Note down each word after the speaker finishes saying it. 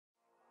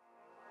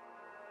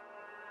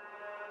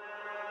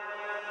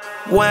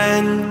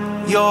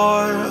When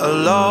you're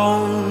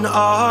alone,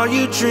 are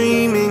you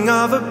dreaming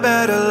of a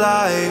better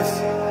life?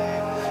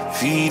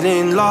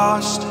 Feeling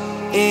lost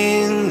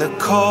in the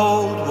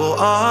cold, well,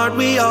 aren't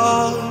we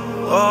all?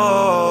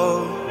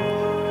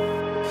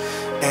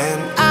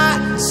 And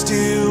I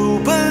still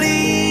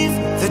believe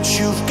that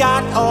you've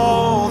got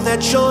all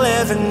that you'll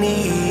ever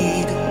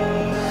need.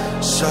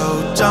 So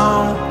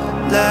don't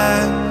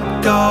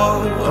let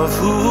go of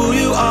who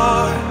you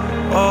are.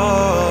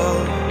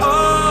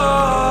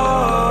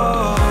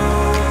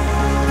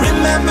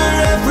 Remember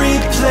every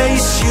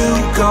place you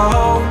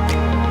go.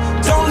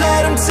 Don't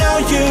let them tell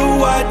you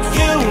what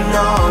you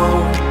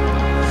know.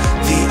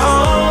 The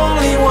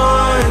only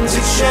one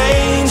to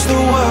change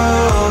the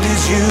world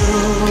is you.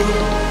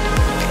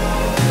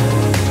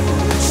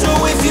 So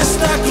if you're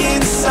stuck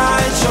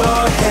inside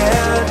your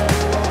head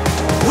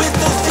with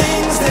the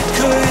things that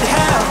could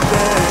have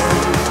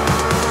been,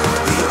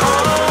 the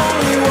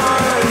only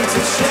one to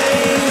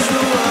change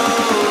the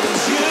world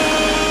is you.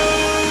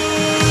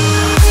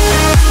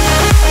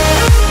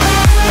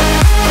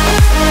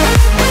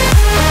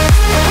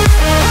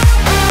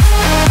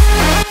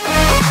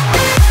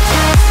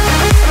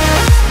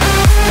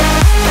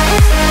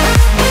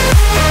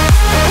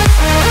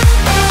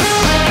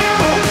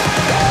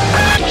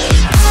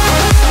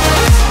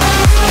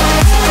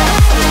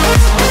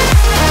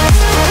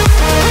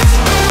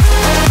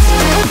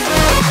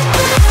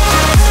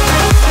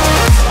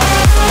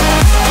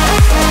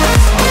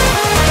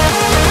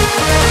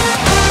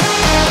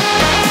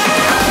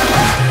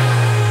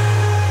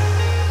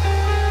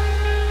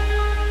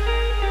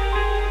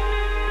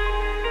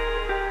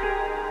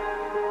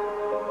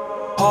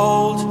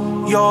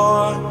 Hold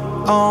your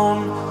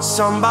own.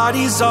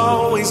 Somebody's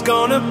always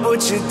gonna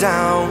put you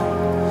down.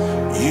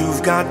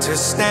 You've got to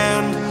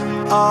stand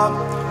up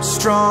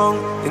strong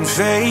and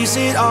face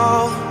it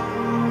all.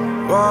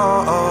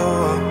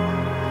 Whoa.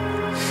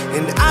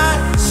 And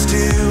I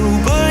still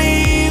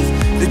believe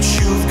that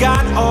you've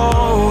got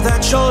all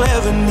that you'll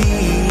ever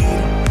need.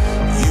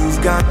 You've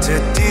got to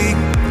dig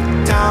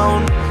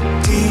down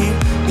deep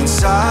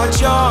inside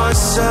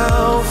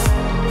yourself.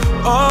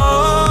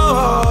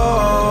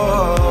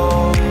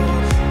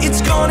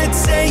 It's gonna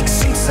take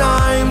some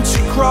time to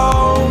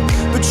grow,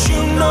 but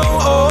you know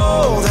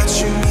all that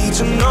you need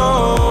to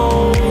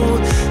know.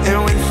 And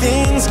when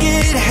things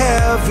get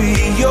heavy,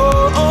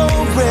 you're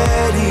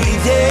already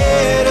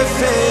there to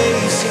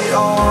face it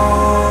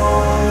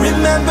all.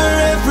 Remember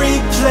every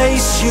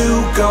place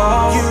you go.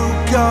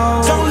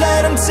 Don't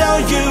let them tell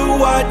you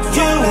what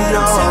you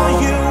know.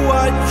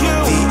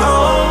 The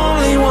only